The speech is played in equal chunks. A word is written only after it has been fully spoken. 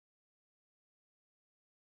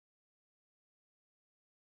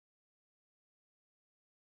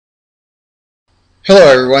Hello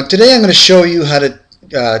everyone, today I'm going to show you how to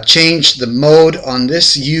change the mode on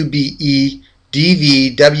this UBEE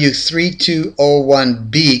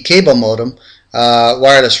DVW3201B cable modem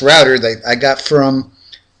wireless router that I got from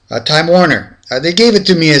Time Warner. They gave it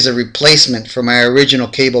to me as a replacement for my original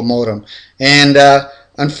cable modem, and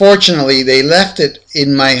unfortunately they left it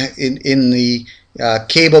in the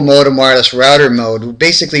cable modem wireless router mode.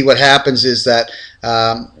 Basically what happens is that,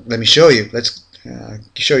 let me show you. Let's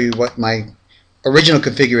show you what my original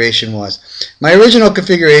configuration was. My original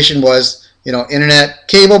configuration was, internet,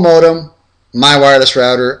 cable modem, my wireless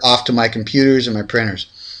router off to my computers and my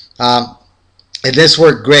printers. And this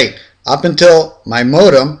worked great up until my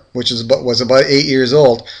modem, which was about 8 years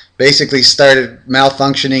old, basically started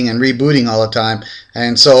malfunctioning and rebooting all the time.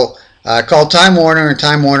 And so I called Time Warner, and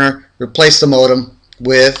Time Warner replaced the modem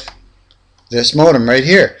with this modem right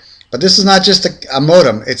here. But this is not just a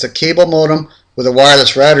modem, it's a cable modem with a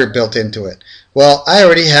wireless router built into it. Well, I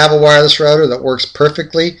already have a wireless router that works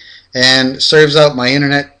perfectly and serves out my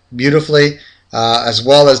internet beautifully, as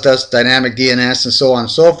well as does dynamic DNS and so on and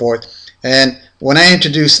so forth. And when I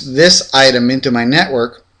introduce this item into my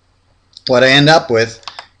network, what I end up with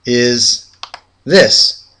is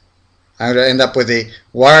this. I'm going to end up with a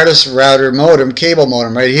wireless router modem, cable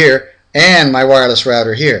modem right here, and my wireless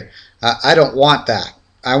router here. I don't want that.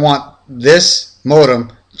 I want this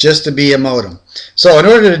modem just to be a modem. So in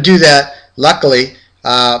order to do that, luckily,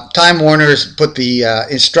 Time Warner's put the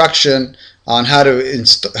instruction on how to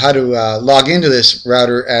log into this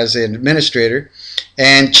router as an administrator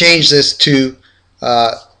and change this to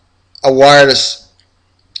a wireless,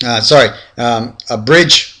 a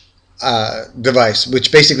bridge device, which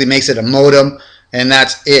basically makes it a modem, and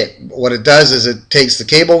that's it. What it does is it takes the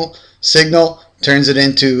cable signal, turns it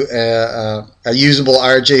into a usable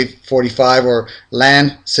RJ45 or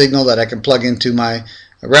LAN signal that I can plug into my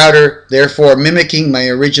router, therefore mimicking my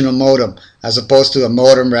original modem as opposed to a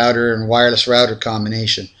modem router and wireless router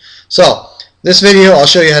combination. So this video I'll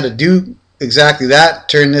show you how to do exactly that.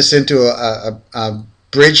 Turn this into a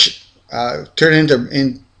bridge, put it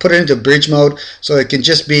into bridge mode, so it can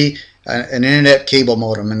just be an internet cable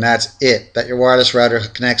modem, and that's it that your wireless router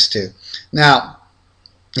connects to. Now,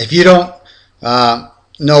 if you don't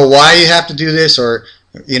know why you have to do this, or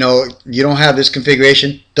you don't have this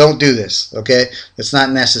configuration, don't do this, okay? It's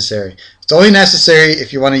not necessary. It's only necessary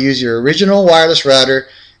if you want to use your original wireless router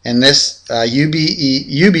and this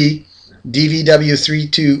UBEE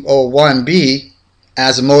DVW3201B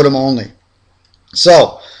as a modem only.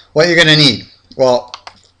 So what you're going to need, well,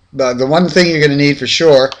 the one thing you're going to need for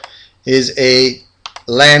sure is a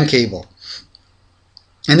LAN cable.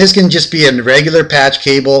 And this can just be a regular patch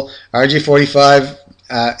cable, RJ45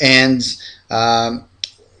 ends,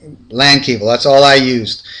 LAN cable. That's all I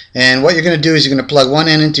used. And what you're going to do is you're going to plug one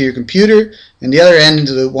end into your computer and the other end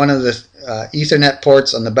into one of the Ethernet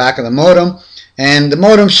ports on the back of the modem. And the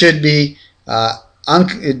modem should be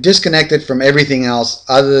disconnected from everything else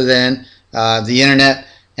other than the internet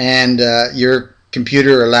and your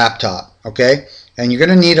computer or laptop. Okay? And you're going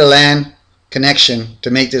to need a LAN connection to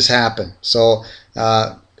make this happen. So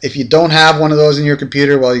if you don't have one of those in your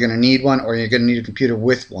computer, well, you're going to need one, or you're going to need a computer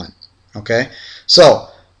with one. Okay? So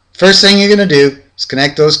first thing you're going to do is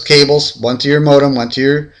connect those cables, one to your modem, one to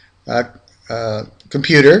your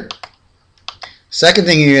computer. Second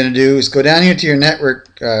thing you're going to do is go down here to your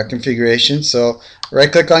network configuration. So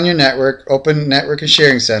right click on your network, open Network and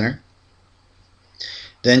Sharing Center,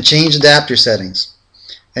 then change adapter settings.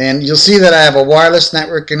 And you'll see that I have a wireless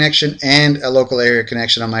network connection and a local area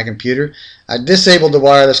connection on my computer. I disabled the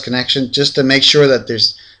wireless connection just to make sure that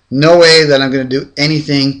there's no way that I'm going to do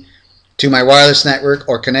anything to my wireless network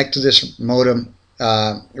or connect to this modem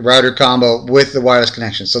router combo with the wireless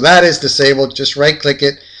connection. So that is disabled. Just right click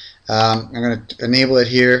it. I'm going to enable it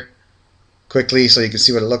here quickly so you can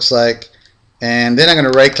see what it looks like. And then I'm going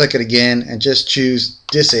to right click it again and just choose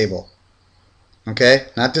disable. Okay,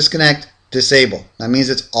 not disconnect, disable. That means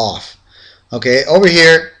it's off. Okay, over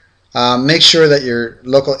here, make sure that your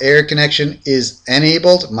local area connection is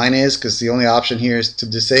enabled. Mine is, because the only option here is to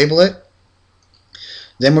disable it.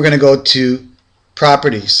 Then we're going to go to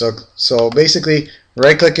properties. So basically,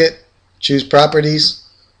 right click it, choose properties.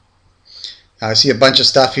 I see a bunch of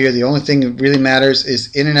stuff here. The only thing that really matters is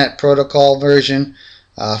Internet Protocol version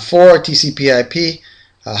 4 TCP/IP.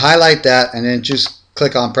 Highlight that and then just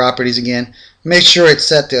click on properties again. Make sure it's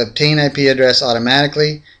set to obtain IP address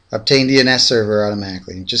automatically, obtain DNS server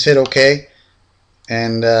automatically. Just hit OK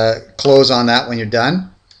and close on that when you're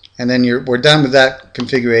done. And then we're done with that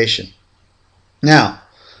configuration. Now,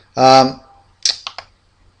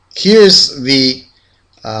 here's the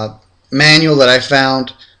manual that I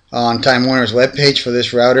found on Time Warner's webpage for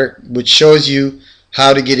this router, which shows you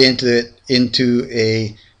how to get into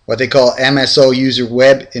a what they call MSO user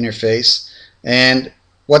web interface. And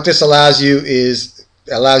what this allows you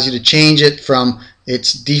to change it from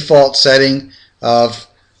its default setting of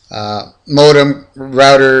modem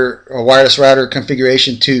router or wireless router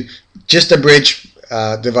configuration to just a bridge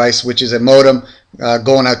device, which is a modem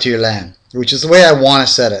going out to your LAN, which is the way I want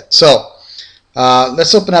to set it. So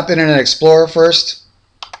let's open up Internet Explorer first.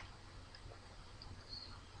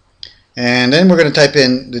 And then we're going to type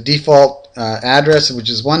in the default address, which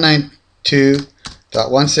is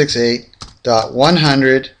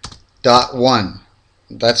 192.168.100.1.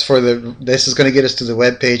 That's for this is going to get us to the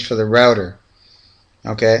web page for the router.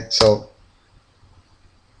 Okay, so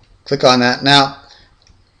click on that. Now,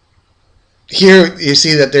 here you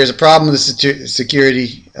see that there's a problem with the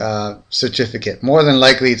security certificate. More than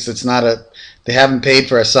likely, they haven't paid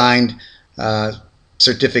for a signed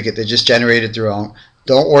certificate. They just generated their own.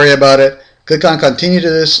 Don't worry about it. Click on continue to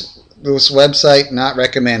this website, not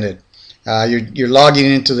recommended. You're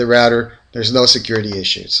logging into the router. There's no security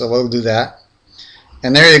issues. So we'll do that.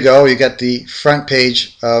 And there you go. You got the front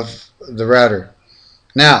page of the router.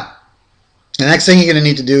 Now, the next thing you're going to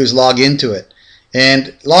need to do is log into it.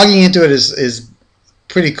 And logging into it is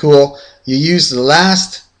pretty cool. You use the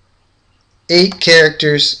last 8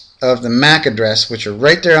 characters of the MAC address, which are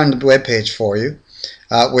right there on the web page for you,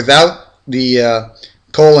 without the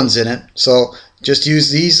colons in it. So just use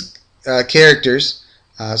these characters.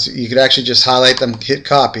 So you could actually just highlight them, hit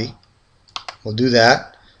copy. We'll do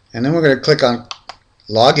that. And then we're going to click on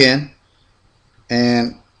login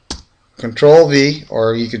and Control V,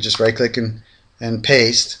 or you could just right click and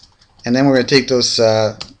paste. And then we're going to take those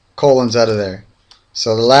colons out of there.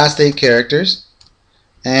 So the last 8 characters.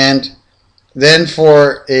 And then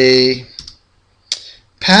for a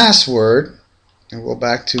password, and we'll go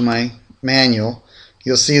back to my manual,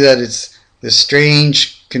 you'll see that it's this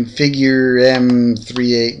strange configure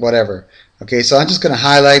M38 whatever. Okay, so I'm just going to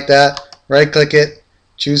highlight that, right click it,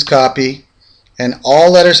 choose copy, and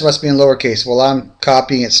all letters must be in lowercase. Well, I'm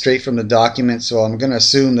copying it straight from the document, so I'm going to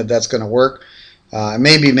assume that that's going to work. I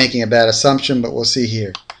may be making a bad assumption, but we'll see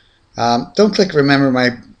here. Don't click remember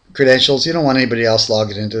my credentials. You don't want anybody else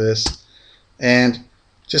logging into this. And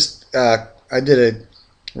just I did a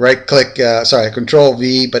right click, Control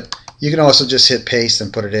V, but you can also just hit paste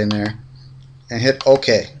and put it in there and hit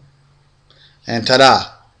OK. And ta-da,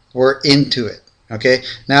 we're into it. Okay,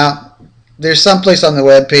 now there's some place on the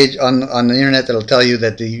web page on the internet that'll tell you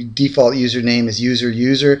that the default username is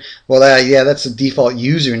user. Well, yeah, that's the default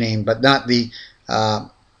username, but not the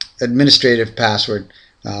administrative password.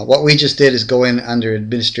 What we just did is go in under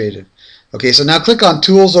administrative. Okay, so now click on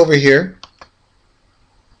tools over here,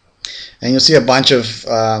 and you'll see a bunch of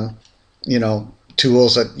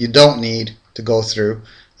tools that you don't need to go through.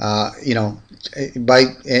 And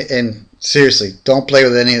seriously, don't play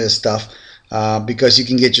with any of this stuff because you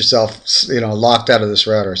can get yourself locked out of this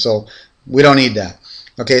router. So we don't need that.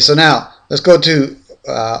 Okay, so now let's go to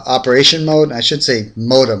operation mode. I should say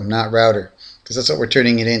modem, not router, because that's what we're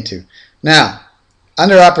turning it into. Now,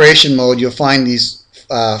 under operation mode, you'll find these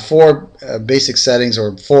 4 basic settings,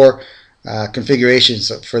 or 4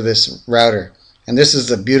 configurations for this router. And this is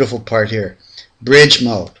the beautiful part here. Bridge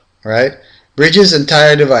mode, right? Bridges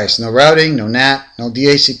entire device. No routing, no NAT, no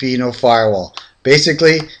DHCP, no firewall.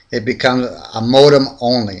 Basically, it becomes a modem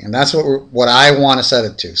only. And that's what I want to set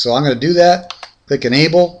it to. So I'm going to do that. Click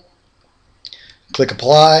enable. Click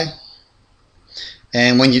apply.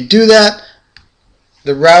 And when you do that,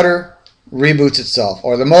 the router reboots itself,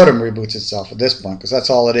 or the modem reboots itself at this point, because that's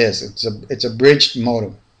all it is. It's a bridged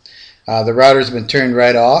modem. The router's been turned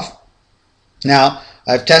right off. Now,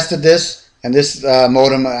 I've tested this, and this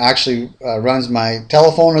modem actually runs my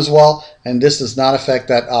telephone as well, and this does not affect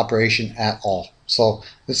that operation at all. So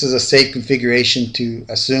this is a safe configuration to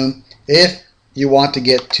assume if you want to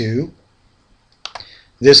get to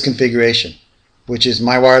this configuration, which is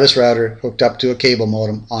my wireless router hooked up to a cable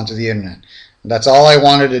modem onto the internet. That's all I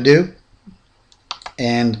wanted to do.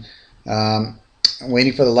 And I'm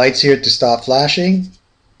waiting for the lights here to stop flashing.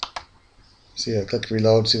 See, I click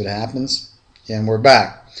reload, see what happens, and we're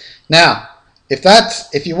back. Now,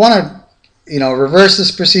 if you want to, reverse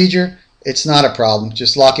this procedure, it's not a problem.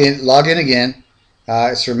 Just log in again.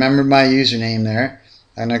 It's remember my username there.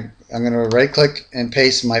 And I'm going to right-click and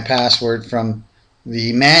paste my password from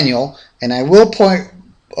the manual, and I will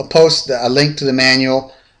post a link to the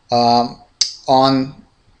manual on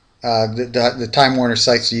the Time Warner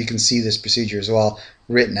site, so you can see this procedure as well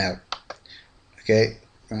written out. Okay,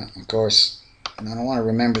 of course, I don't want to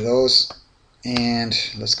remember those. And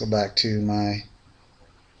let's go back to my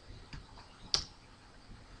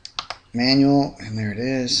manual, and there it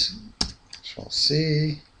is. Control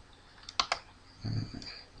C,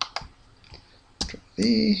 Control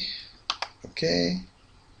V, okay.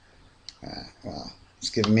 Well, it's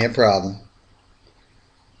giving me a problem.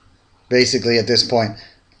 Basically, at this point,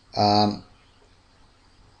 oh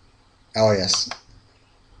yes,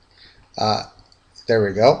 there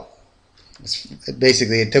we go.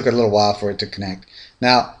 Basically, it took a little while for it to connect.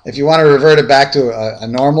 Now, if you want to revert it back to a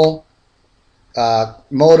normal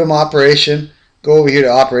modem operation, go over here to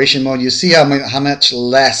operation mode. You see how much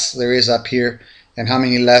less there is up here and how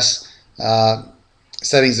many less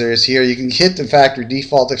settings there is here. You can hit the factory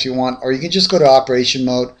default if you want, or you can just go to operation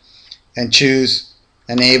mode and choose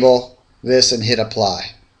enable this and hit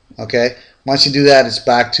apply. Okay, once you do that, it's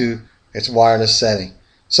back to its wireless setting.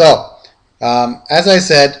 So as I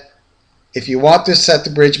said, if you want to set the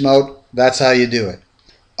bridge mode, that's how you do it.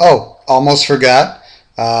 Oh, almost forgot.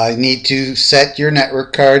 You need to set your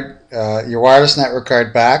network card, your wireless network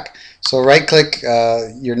card back. So right click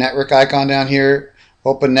your network icon down here,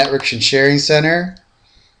 open Networks and Sharing Center,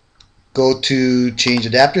 go to change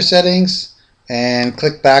adapter settings and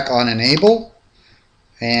click back on enable,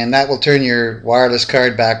 and that will turn your wireless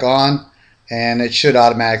card back on, and it should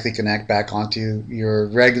automatically connect back onto your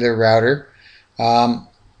regular router.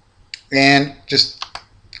 And just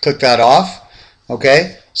click that off.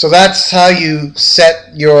 Okay, so that's how you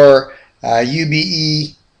set your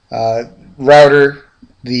UBE router,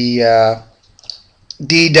 the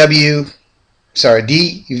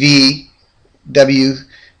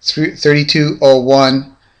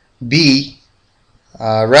DVW3201B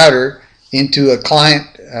router into a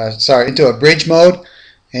client, into a bridge mode,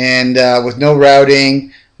 and with no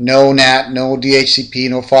routing, no NAT, no DHCP,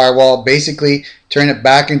 no firewall. Basically, turn it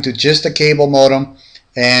back into just a cable modem,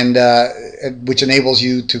 and which enables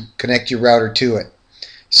you to connect your router to it.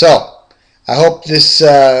 So, I hope this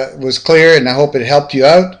was clear, and I hope it helped you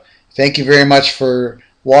out. Thank you very much for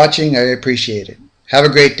watching. I appreciate it. Have a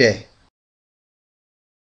great day.